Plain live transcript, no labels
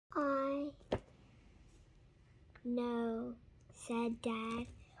No, said Dad.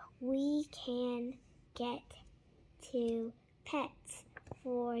 We can get 2 pets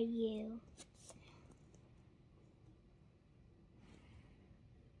for you.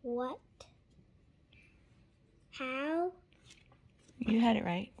 What? How? You had it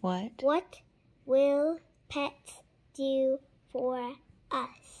right. What? What will pets do for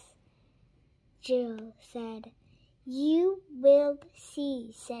us? Jill said. You will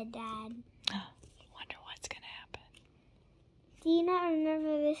see, said Dad. Wonder what's going to happen. Do you not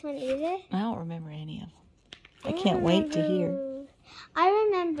remember this one either? I don't remember any of them. I can't wait to hear. I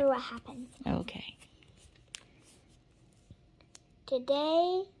remember what happened. Okay.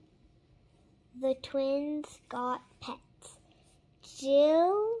 Today, the twins got pets.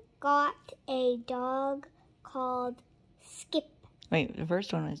 Jill got a dog called Skip. Wait, the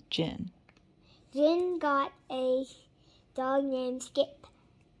first one was Jen. Jen got a dog named Skip.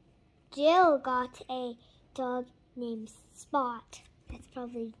 Jill got a dog named Spot. That's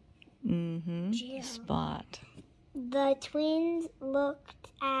probably Jill. Spot. The twins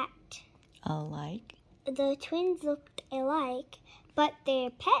looked Alike. The twins looked alike, but their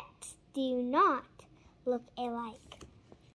pets do not look alike.